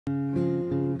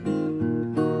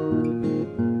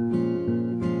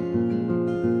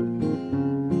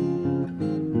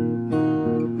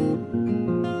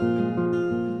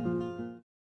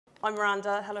I'm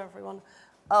Miranda. Hello, everyone.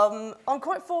 I'm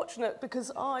quite fortunate because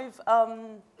I've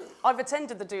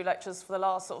attended the Do lectures for the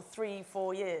last sort of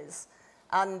 3-4 years,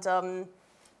 and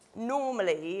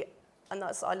normally,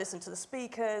 I listen to the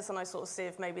speakers and I sort of see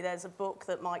if maybe there's a book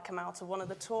that might come out of one of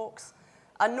the talks,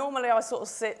 and normally I sort of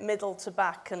sit middle to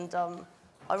back, and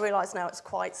I realise now it's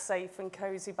quite safe and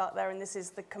cosy back there, and this is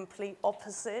the complete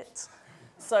opposite.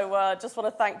 So just want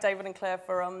to thank David and Claire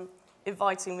for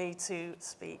inviting me to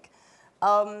speak.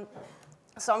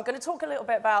 So I'm going to talk a little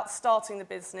bit about starting the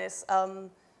business.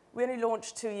 We only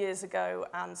launched 2 years ago,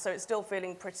 and so it's still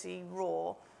feeling pretty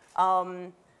raw.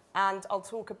 And I'll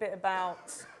talk a bit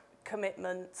about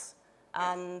commitment,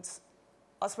 and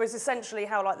I suppose essentially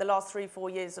how like the last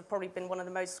 3-4 years have probably been one of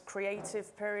the most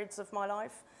creative periods of my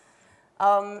life.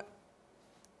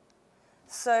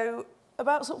 So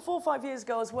about sort of 4 or 5 years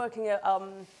ago, I was working at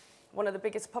one of the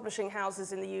biggest publishing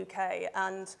houses in the UK,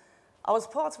 and I was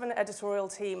part of an editorial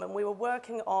team, and we were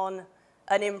working on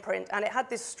an imprint, and it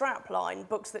had this strap line,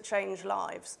 Books That Change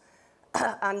Lives.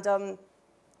 And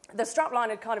the strap line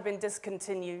had kind of been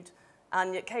discontinued,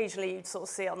 and occasionally you'd sort of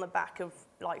see it on the back of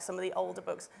like some of the older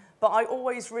books. But I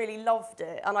always really loved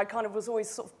it, and I kind of was always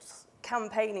sort of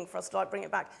campaigning for us to like bring it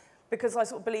back, because I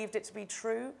sort of believed it to be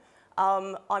true.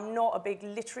 I'm not a big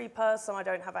literary person. I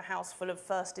don't have a house full of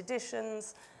first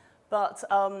editions, but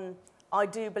I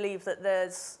do believe that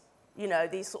there's, you know,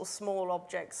 these sort of small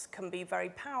objects can be very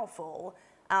powerful,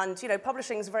 and, you know,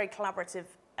 publishing is a very collaborative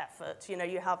effort. You know,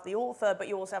 you have the author, but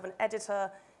you also have an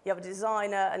editor, you have a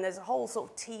designer, and there's a whole sort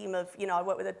of team of, you know, I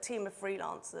work with a team of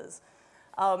freelancers.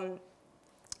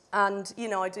 And, you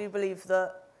know, I do believe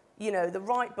that, you know, the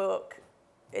right book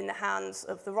in the hands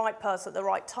of the right person at the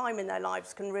right time in their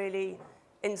lives can really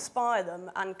inspire them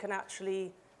and can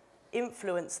actually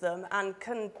influence them and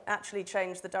can actually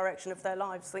change the direction of their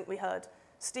lives. I think we heard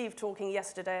Steve talking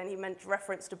yesterday, and he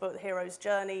referenced a book, The Hero's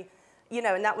Journey, you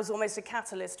know, and that was almost a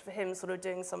catalyst for him sort of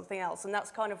doing something else. And that's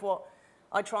kind of what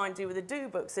I try and do with the Do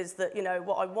books, is that, you know,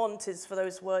 what I want is for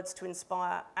those words to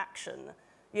inspire action,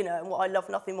 you know, and what I love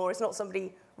nothing more is not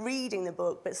somebody reading the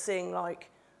book, but seeing like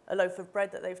a loaf of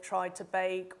bread that they've tried to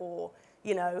bake, or,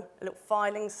 you know, a little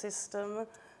filing system,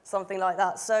 something like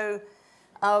that. So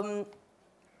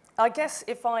I guess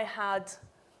if I had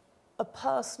a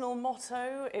personal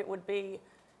motto, it would be,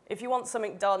 if you want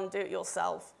something done, do it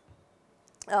yourself.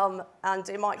 And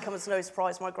it might come as no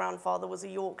surprise, my grandfather was a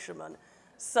Yorkshireman.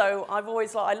 So I've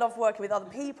always, like, I love working with other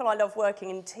people, I love working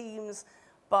in teams,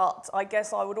 but I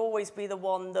guess I would always be the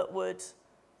one that would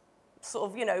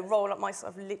sort of, you know, roll up my,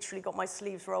 I've literally got my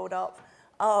sleeves rolled up,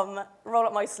 roll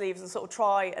up my sleeves and sort of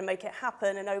try and make it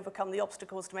happen and overcome the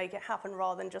obstacles to make it happen,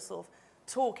 rather than just sort of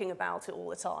talking about it all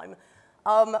the time.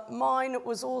 Mine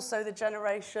was also the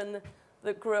generation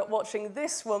that grew up watching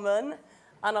this woman,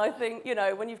 and I think, you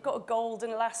know, when you've got a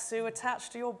golden lasso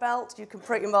attached to your belt, you can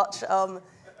pretty much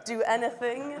do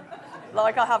anything.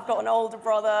 Like, I have got an older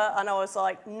brother, and I was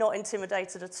like not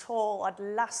intimidated at all. I'd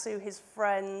lasso his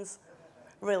friends.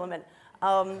 Reel them in.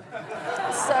 Oh,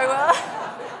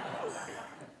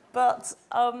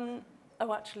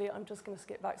 actually, I'm just going to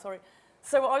skip back, sorry.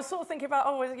 So I was sort of thinking about,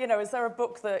 oh, you know, is there a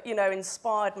book that, you know,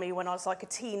 inspired me when I was like a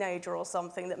teenager or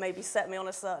something, that maybe set me on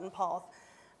a certain path?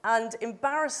 And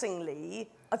embarrassingly,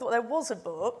 I thought there was a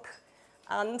book,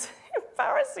 and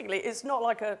embarrassingly, it's not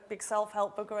like a big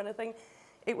self-help book or anything.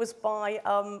 It was by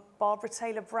Barbara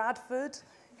Taylor Bradford,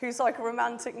 who's like a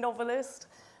romantic novelist,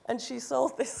 and she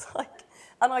sold this like,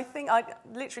 and I think I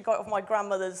literally got it off my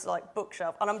grandmother's like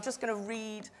bookshelf, and I'm just going to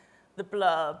read the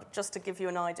blurb just to give you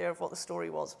an idea of what the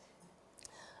story was.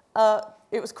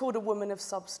 It was called A Woman of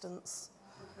Substance.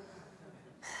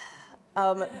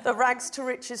 The rags to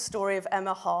riches story of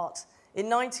Emma Hart. In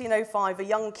 1905, a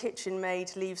young kitchen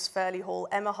maid leaves Fairley Hall.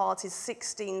 Emma Hart is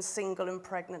 16, single and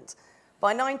pregnant.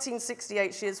 By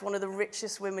 1968, she is one of the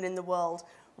richest women in the world,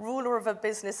 ruler of a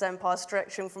business empire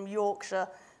stretching from Yorkshire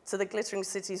to the glittering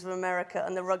cities of America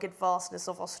and the rugged vastness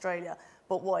of Australia.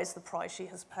 But what is the price she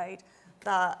has paid?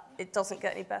 That it doesn't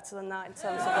get any better than that in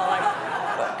terms of like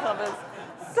book covers.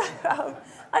 So,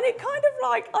 and it kind of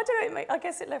like, I don't know, I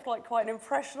guess it left like quite an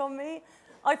impression on me.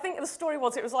 I think the story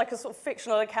was, it was like a sort of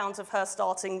fictional account of her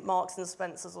starting Marks and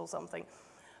Spencer's or something.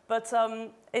 But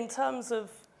in terms of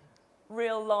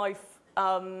real life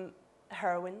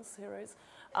heroes,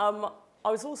 I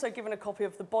was also given a copy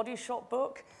of the Body Shop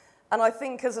book. And I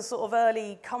think as a sort of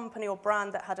early company or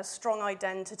brand that had a strong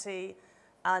identity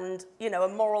and, you know, a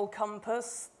moral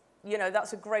compass, you know,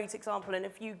 that's a great example. And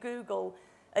if you Google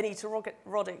Anita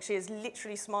Roddick, she is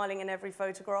literally smiling in every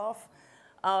photograph.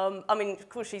 I mean, of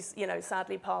course, she's, you know,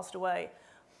 sadly passed away.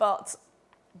 But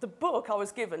the book I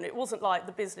was given, it wasn't like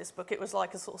the business book, it was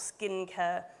like a sort of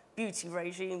skincare beauty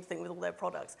regime thing with all their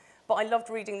products. But I loved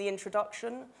reading the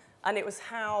introduction, and it was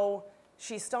how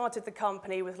she started the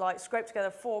company with like scraped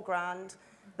together £4,000.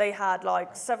 They had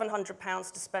like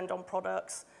 £700 to spend on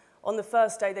products. On the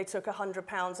first day, they took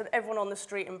 £100, and everyone on the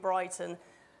street in Brighton,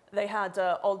 they had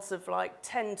odds of like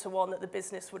 10 to 1 that the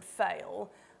business would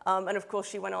fail. And of course,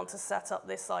 she went on to set up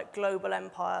this like global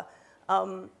empire.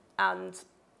 And,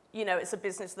 you know, it's a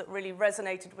business that really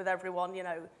resonated with everyone. You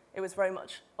know, it was very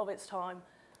much of its time.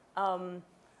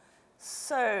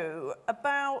 So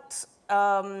about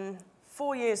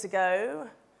 4 years ago,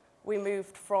 we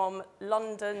moved from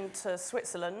London to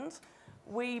Switzerland,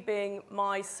 we being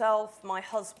myself, my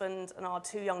husband, and our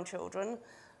 2 young children.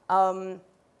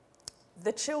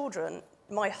 The children,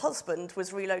 my husband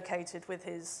was relocated with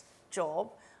his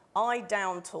job. I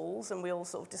downed tools, and we all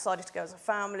sort of decided to go as a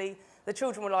family. The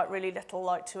children were like really little,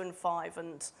 like 2 and 5,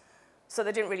 and so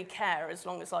they didn't really care as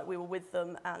long as like we were with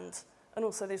them, and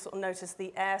also they sort of noticed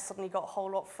the air suddenly got a whole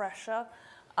lot fresher.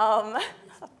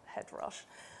 Head rush.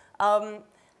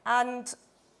 And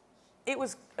it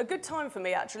was a good time for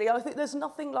me, actually. I think there's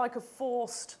nothing like a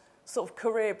forced sort of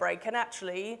career break, and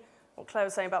actually, what Claire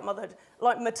was saying about motherhood,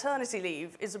 like maternity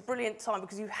leave is a brilliant time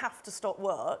because you have to stop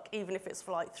work, even if it's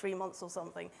for like 3 months or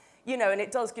something, you know, and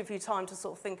it does give you time to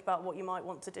sort of think about what you might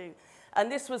want to do.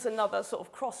 And this was another sort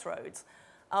of crossroads.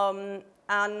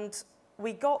 And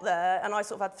we got there, and I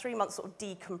sort of had 3 months sort of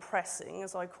decompressing,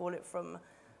 as I call it, from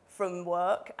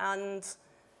work, and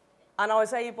I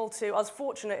was able to, I was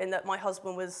fortunate in that my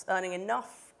husband was earning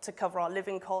enough to cover our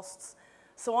living costs,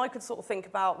 so I could sort of think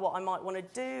about what I might want to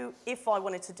do if I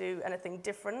wanted to do anything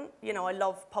different. You know, I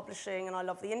love publishing and I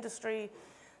love the industry,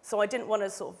 so I didn't want to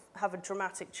sort of have a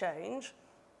dramatic change.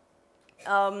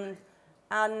 And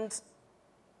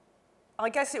I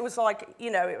guess it was like,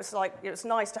 you know, it was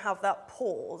nice to have that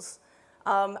pause.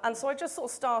 And so I just sort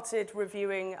of started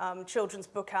reviewing children's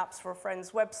book apps for a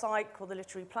friend's website called The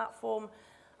Literary Platform.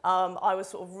 I was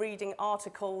sort of reading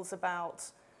articles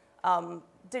about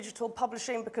digital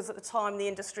publishing because at the time the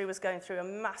industry was going through a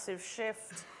massive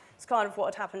shift. It's kind of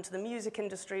what had happened to the music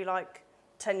industry like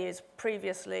 10 years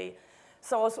previously.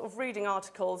 So I was sort of reading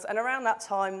articles, and around that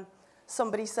time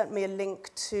somebody sent me a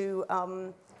link to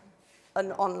an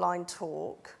online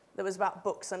talk that was about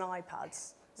books and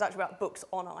iPads. It was actually about books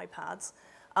on iPads,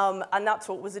 and that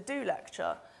talk was a Do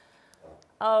lecture.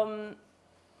 I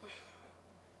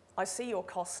see your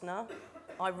Costner.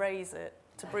 I raise it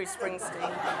to Bruce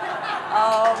Springsteen.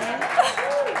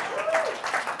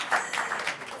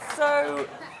 So,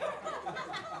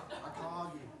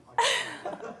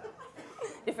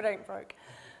 if it ain't broke.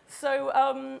 So,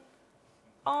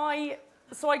 I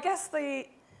guess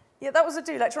that was a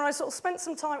Do lecture, and I sort of spent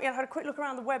some time, you know, had a quick look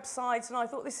around the website, and I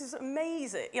thought, this is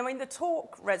amazing. I mean, the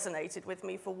talk resonated with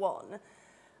me for one,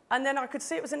 and then I could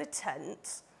see it was in a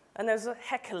tent, and there was a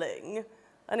heckling,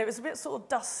 and it was a bit sort of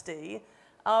dusty.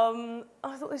 I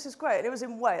thought, this is great. And it was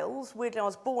in Wales. Weirdly, I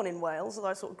was born in Wales, although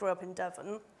I sort of grew up in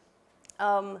Devon.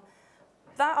 By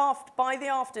the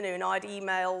afternoon, I'd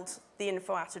emailed the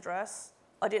info at address.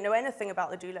 I didn't know anything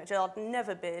about the Do lecture. I'd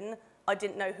never been. I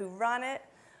didn't know who ran it.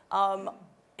 I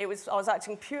was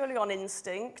acting purely on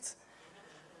instinct.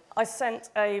 I sent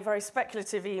a very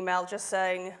speculative email just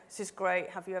saying, this is great.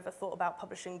 Have you ever thought about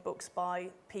publishing books by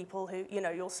people who, you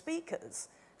know, your speakers?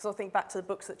 Because I think back to the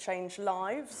books that change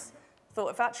lives.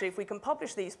 Thought if we can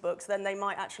publish these books, then they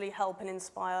might actually help and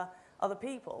inspire other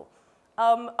people.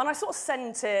 And I sort of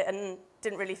sent it and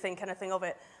didn't really think anything of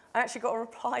it. I actually got a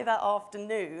reply that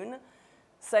afternoon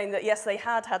saying that, yes, they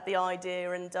had the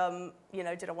idea and, you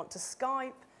know, did I want to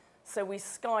Skype? So we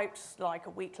Skyped like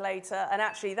a week later, and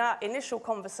actually that initial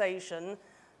conversation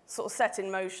sort of set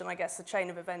in motion, I guess, the chain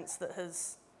of events that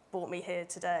has brought me here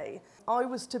today. I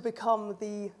was to become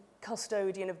the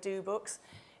custodian of Do Books.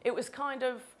 It was kind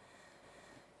of,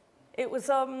 it was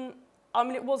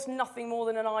nothing more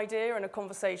than an idea and a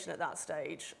conversation at that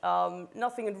stage.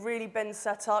 Nothing had really been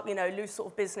set up, you know, loose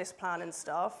sort of business plan and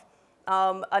stuff.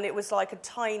 And it was like a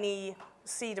tiny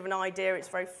seed of an idea. It's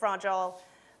very fragile.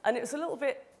 And it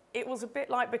was a bit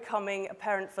like becoming a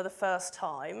parent for the first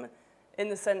time, in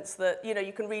the sense that, you know,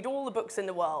 you can read all the books in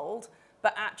the world,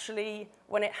 but actually,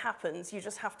 when it happens, you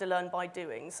just have to learn by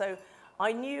doing. So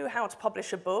I knew how to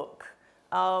publish a book.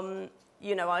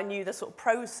 You know, I knew the sort of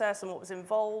process and what was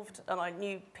involved, and I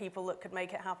knew people that could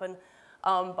make it happen.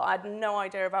 But I had no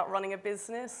idea about running a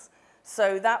business.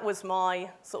 So that was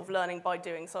my sort of learning by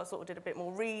doing. So I sort of did a bit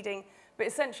more reading. But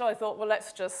essentially, I thought, well,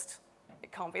 it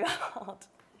can't be that hard.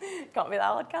 It can't be that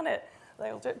hard, can it? They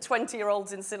all do it.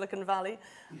 20-year-olds in Silicon Valley.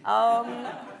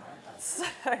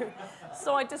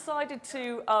 So I decided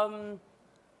to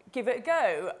give it a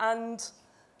go. And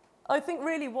I think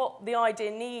really what the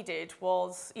idea needed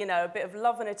was, you know, a bit of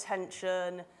love and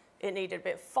attention. It needed a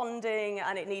bit of funding,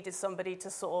 and it needed somebody to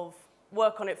sort of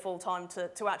work on it full time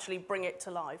to actually bring it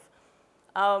to life.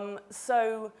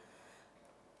 So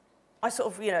I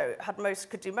sort of, you know,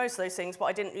 could do most of those things, but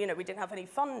I didn't, you know, we didn't have any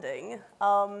funding.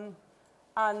 And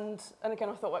again,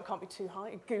 I thought, well, it can't be too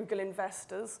high. Google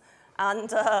investors.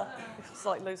 And it's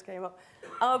like loads came up.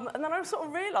 And then I sort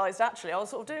of realized, actually, I was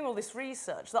sort of doing all this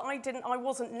research that I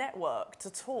wasn't networked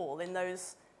at all in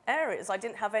those areas. I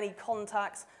didn't have any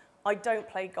contacts. I don't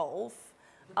play golf.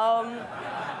 And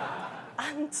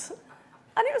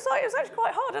it was actually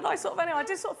quite hard. And I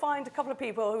did sort of find a couple of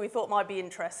people who we thought might be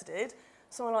interested.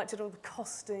 So I did all the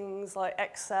costings, like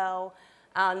Excel,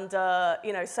 and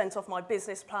you know, sent off my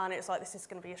business plan. It's like, this is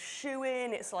going to be a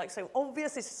shoe-in. It's like so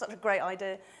obvious. This is such a great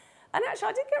idea. And actually,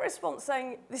 I did get a response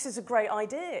saying, this is a great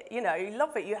idea. You know, you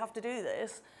love it. You have to do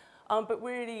this. But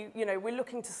really, you know, we're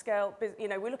looking to scale. You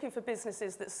know, we're looking for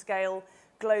businesses that scale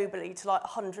globally to like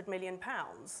 £100 million.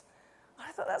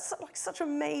 I thought that's like such a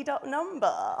made-up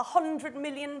number, £100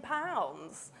 million.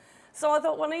 So I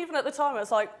thought, well, even at the time,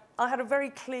 I had a very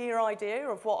clear idea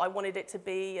of what I wanted it to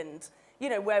be, and you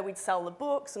know, where we'd sell the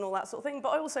books and all that sort of thing. But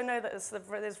I also know that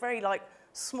there's very like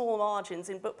small margins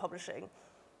in book publishing,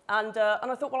 and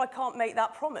I thought, well, I can't make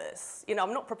that promise. You know,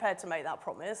 I'm not prepared to make that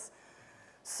promise.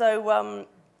 So I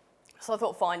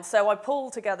thought, fine. So I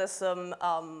pulled together some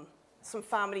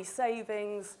family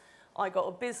savings. I got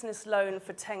a business loan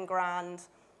for 10 grand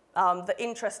that,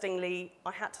 interestingly,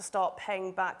 I had to start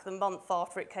paying back the month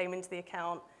after it came into the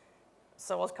account.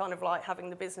 So I was kind of like having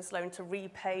the business loan to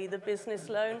repay the business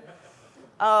loan.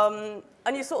 And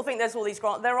you sort of think there's all these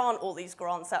grants. There aren't all these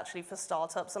grants, actually, for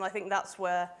startups. And I think that's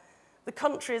where the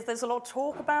country is. There's a lot of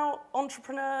talk about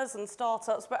entrepreneurs and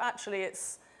startups, but actually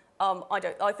it's,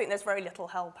 I think there's very little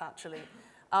help, actually.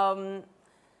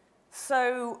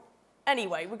 So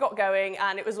anyway, we got going,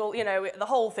 and it was all, you know, the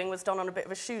whole thing was done on a bit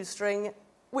of a shoestring,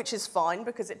 which is fine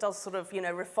because it does sort of, you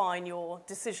know, refine your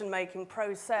decision-making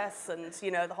process and, you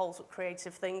know, the whole sort of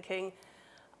creative thinking.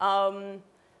 So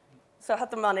I had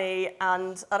the money,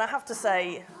 and I have to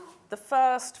say, the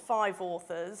first 5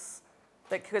 authors,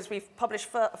 because we've published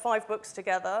 5 books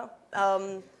together,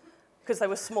 because they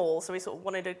were small, so we sort of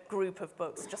wanted a group of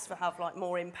books just to have like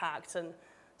more impact, and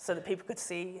so that people could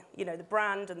see, you know, the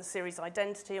brand and the series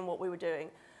identity and what we were doing.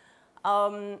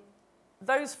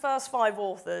 Those first 5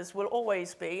 authors will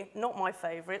always be not my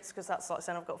favourites, because that's like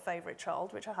saying I've got a favourite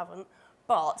child, which I haven't,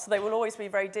 but they will always be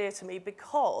very dear to me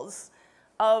because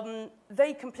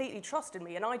they completely trusted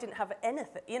me, and I didn't have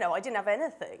anything. You know, I didn't have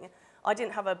anything. I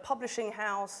didn't have a publishing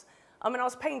house. I mean, I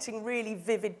was painting really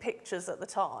vivid pictures at the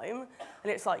time,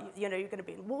 and it's like, you know, you're going to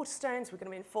be in Waterstones, we're going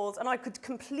to be in Falls, and I could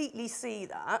completely see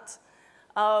that.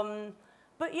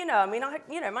 But, you know, I mean, I,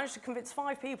 you know, managed to convince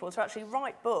 5 people to actually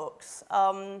write books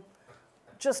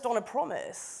just on a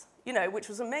promise, you know, which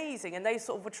was amazing, and they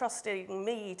sort of were trusting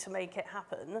me to make it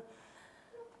happen.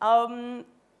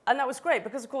 And that was great,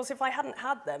 because, of course, if I hadn't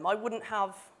had them, I wouldn't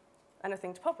have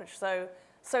anything to publish. So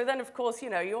then, of course, you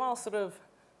know, you are sort of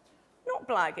not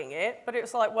blagging it, but it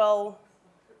was like, well,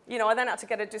 you know, I then had to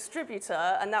get a distributor,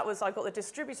 and that was, I got the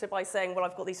distributor by saying, well,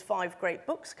 I've got these 5 great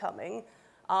books coming,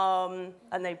 and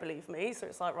they believe me, so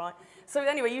it's like, right. So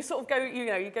anyway, you sort of go, you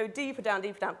know, you go deeper down,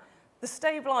 deeper down. The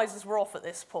stabilizers were off at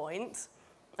this point,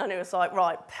 and it was like,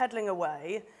 right, pedaling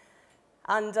away.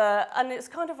 And it's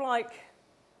kind of like,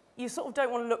 you sort of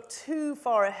don't want to look too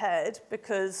far ahead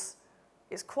because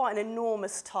it's quite an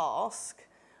enormous task.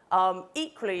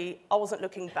 Equally, I wasn't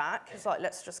looking back. It's like,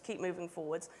 let's just keep moving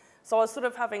forwards. So I was sort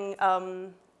of having,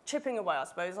 chipping away, I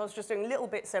suppose. I was just doing little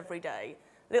bits every day.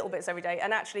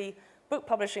 And actually, book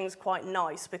publishing is quite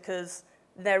nice because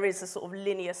there is a sort of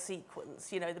linear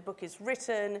sequence. You know, the book is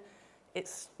written,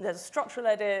 there's a structural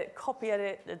edit, copy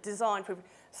edit, a design.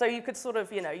 So you could sort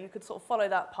of, you know, you could sort of follow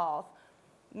that path.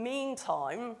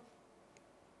 Meantime,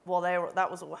 while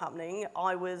that was all happening,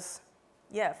 I was,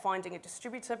 yeah, finding a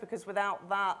distributor, because without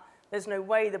that, there's no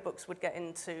way the books would get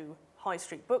into high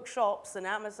street bookshops and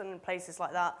Amazon and places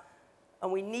like that.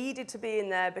 And we needed to be in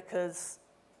there because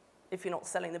if you're not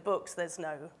selling the books, there's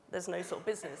no sort of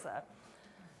business there.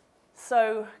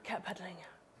 So kept pedaling,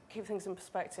 keep things in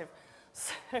perspective.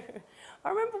 So I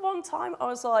remember one time I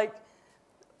was like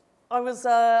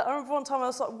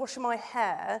washing my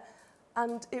hair,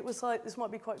 and it was like, this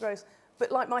might be quite gross,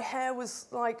 but like my hair was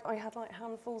like, I had like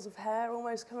handfuls of hair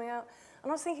almost coming out.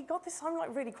 And I was thinking, God, I'm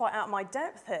like really quite out of my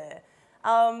depth here.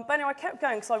 But anyway, I kept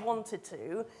going because I wanted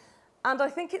to. And I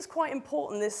think it's quite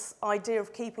important, this idea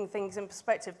of keeping things in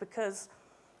perspective, because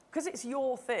it's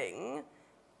your thing,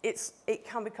 it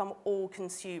can become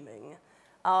all-consuming.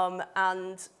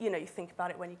 And, you know, you think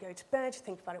about it when you go to bed, you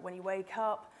think about it when you wake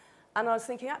up. And I was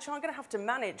thinking, actually, I'm going to have to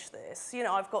manage this. You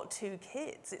know, I've got 2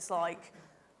 kids. It's like,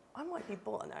 I might be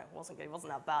bored. No, it wasn't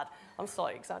that bad. I'm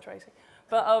slightly exaggerating.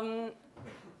 But,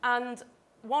 and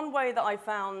one way that I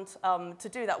found to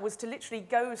do that was to literally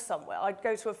go somewhere. I'd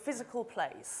go to a physical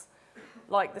place,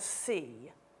 like the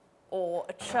sea or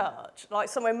a church, like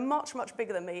somewhere much, much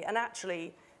bigger than me. And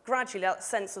actually, gradually, that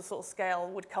sense of sort of scale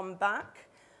would come back.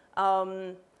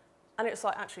 And it's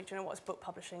like, actually, do you know what? It's book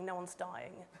publishing. No one's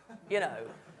dying, you know.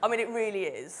 I mean, it really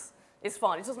is. It's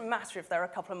fine. It doesn't matter if they're a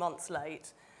couple of months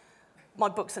late. My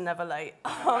books are never late.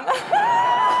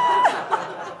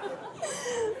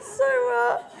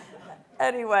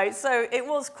 Anyway, so it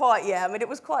was quite, I mean, it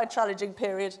was quite a challenging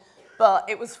period, but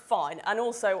it was fine. And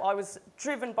also, I was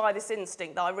driven by this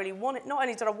instinct that I really wanted. Not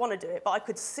only did I want to do it, but I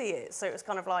could see it. So it was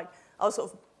kind of like I was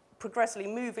sort of progressively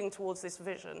moving towards this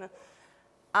vision.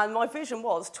 And my vision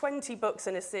was 20 books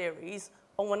in a series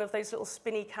on one of those little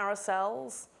spinny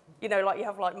carousels, you know, like you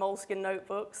have like moleskin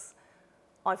notebooks.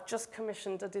 I've just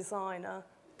commissioned a designer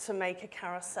to make a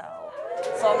carousel.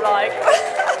 So I'm like,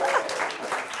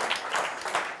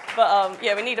 but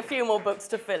yeah, we need a few more books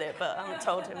to fill it, but I haven't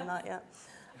told him that yet.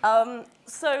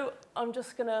 So I'm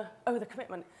just gonna, the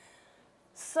commitment.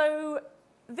 So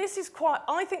this is quite,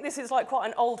 I think this is like quite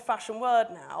an old-fashioned word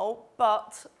now,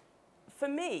 but for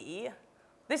me,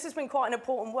 this has been quite an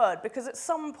important word because at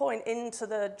some point into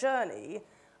the journey,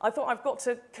 I thought I've got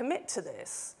to commit to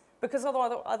this because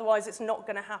otherwise it's not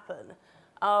going to happen.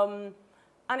 And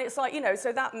it's like, you know,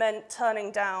 so that meant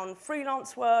turning down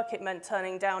freelance work, it meant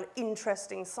turning down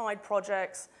interesting side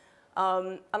projects.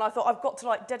 And I thought I've got to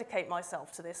like dedicate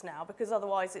myself to this now because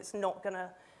otherwise it's not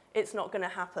gonna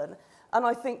happen. And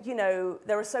I think, you know,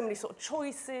 there are so many sort of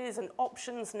choices and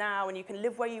options now and you can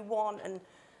live where you want and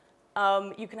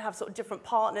you can have sort of different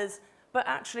partners, but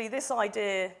actually this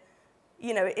idea,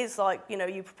 you know, it is like, you know, are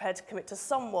you prepared to commit to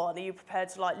someone? Are you prepared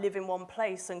to like live in one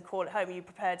place and call it home? Are you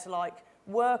prepared to like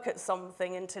work at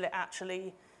something until it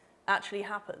actually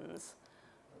happens?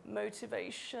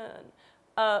 Motivation.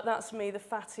 That's me, the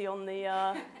fatty on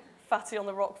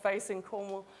the rock face in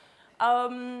Cornwall.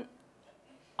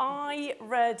 I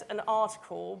read an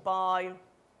article by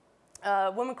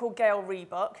a woman called Gail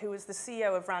Rebuck, who was the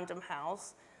CEO of Random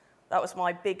House. That was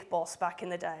my big boss back in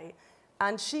the day.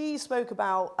 And she spoke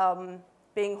about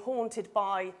being haunted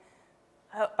by,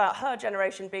 about her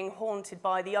generation being haunted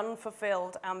by the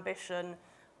unfulfilled ambition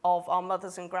of our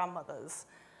mothers and grandmothers.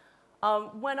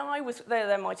 When I was,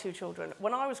 they're my 2 children.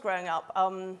 When I was growing up,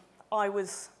 I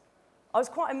was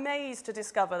quite amazed to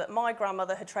discover that my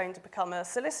grandmother had trained to become a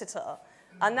solicitor.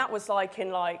 And that was like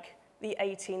in like the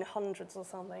 1800s or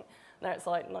something. No, it's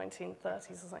like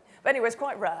 1930s or something. But anyway, it's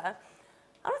quite rare.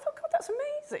 And I thought, God, that's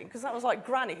amazing, because that was like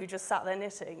Granny who just sat there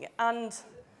knitting. And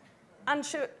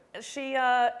she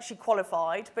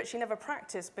qualified, but she never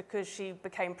practiced because she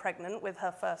became pregnant with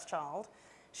her first child.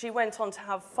 She went on to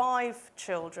have 5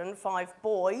 children, 5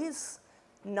 boys,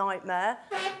 nightmare,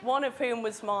 one of whom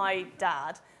was my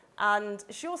dad. And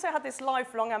she also had this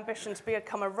lifelong ambition to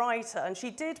become a writer, and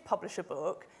she did publish a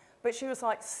book, but she was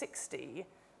like 60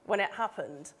 when it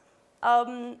happened.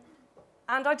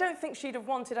 And I don't think she'd have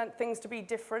wanted things to be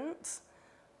different,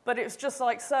 but it was just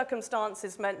like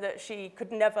circumstances meant that she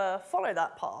could never follow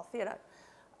that path, you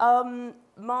know.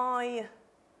 My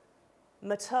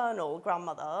maternal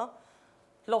grandmother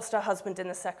lost her husband in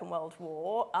the Second World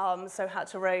War, so had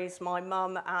to raise my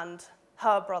mum and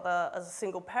her brother as a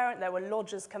single parent. There were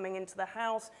lodgers coming into the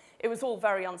house. It was all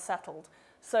very unsettled.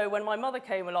 So when my mother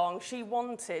came along, she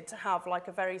wanted to have like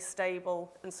a very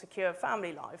stable and secure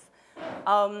family life.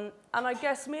 And I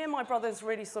guess me and my brothers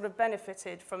really sort of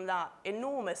benefited from that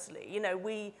enormously. You know,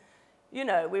 we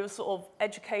were sort of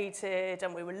educated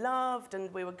and we were loved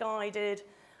and we were guided.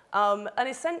 And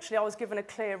essentially I was given a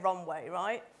clear runway,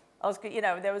 right? You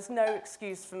know, there was no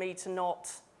excuse for me to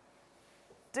not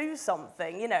do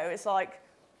something. You know, it's like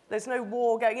there's no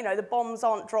war going, you know, the bombs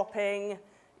aren't dropping,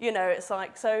 you know, it's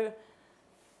like, so.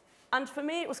 And for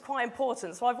me, it was quite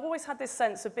important. So I've always had this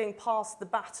sense of being passed the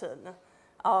baton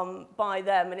by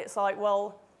them. And it's like,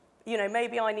 well, you know,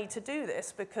 maybe I need to do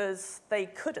this because they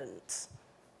couldn't,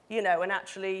 you know, and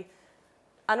actually,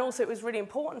 and also it was really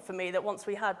important for me that once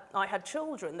I had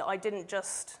children, that I didn't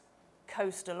just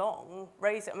coast along,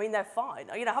 raise it. I mean, they're fine.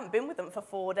 You know, I haven't been with them for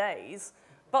 4 days,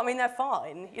 but I mean, they're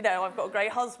fine. You know, I've got a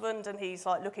great husband and he's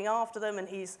like looking after them and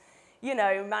he's, you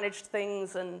know, managed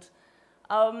things and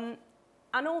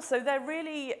also they're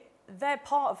really, they're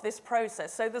part of this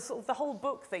process. So the whole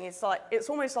book thing is like, it's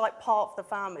almost like part of the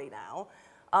family now.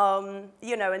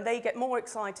 You know, and they get more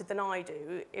excited than I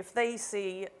do if they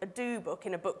see a Do book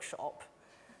in a bookshop.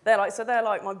 They're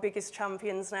like my biggest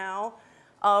champions now,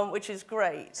 which is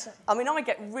great. I mean, I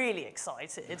get really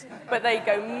excited, but they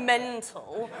go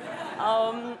mental.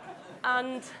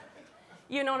 And,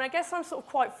 you know, and I guess I'm sort of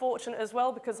quite fortunate as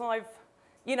well because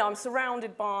I'm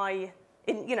surrounded by,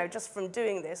 you know, just from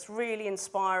doing this, really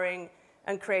inspiring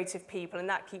and creative people, and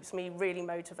that keeps me really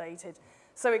motivated.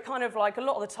 So it kind of like a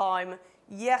lot of the time,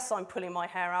 yes, I'm pulling my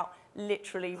hair out,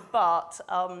 literally, but,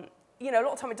 you know, a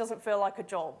lot of the time it doesn't feel like a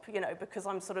job, you know, because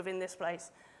I'm sort of in this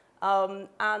place.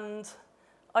 And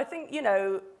I think, you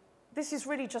know, this is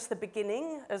really just the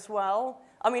beginning as well.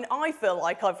 I mean, I feel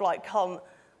like I've like come,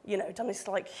 you know, done this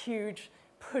like huge,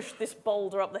 pushed this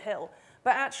boulder up the hill.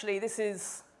 But actually, this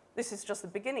is just the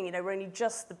beginning, you know, we're only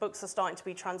just, the books are starting to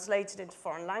be translated into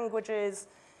foreign languages.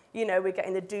 You know, we're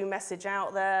getting the Do message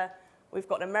out there. We've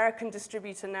got an American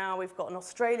distributor now, we've got an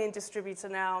Australian distributor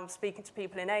now, I'm speaking to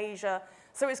people in Asia.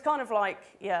 So it's kind of like,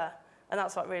 yeah, and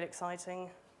that's like really exciting.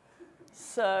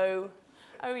 So,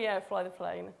 oh yeah, fly the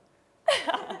plane.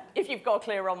 If you've got a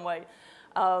clear runway.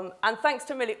 And thanks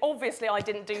to Millie, obviously I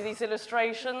didn't do these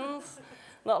illustrations,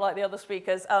 not like the other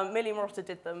speakers. Millie Marotta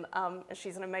did them, and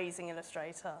she's an amazing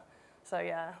illustrator. So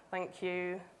yeah, thank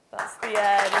you. That's the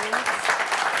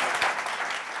end.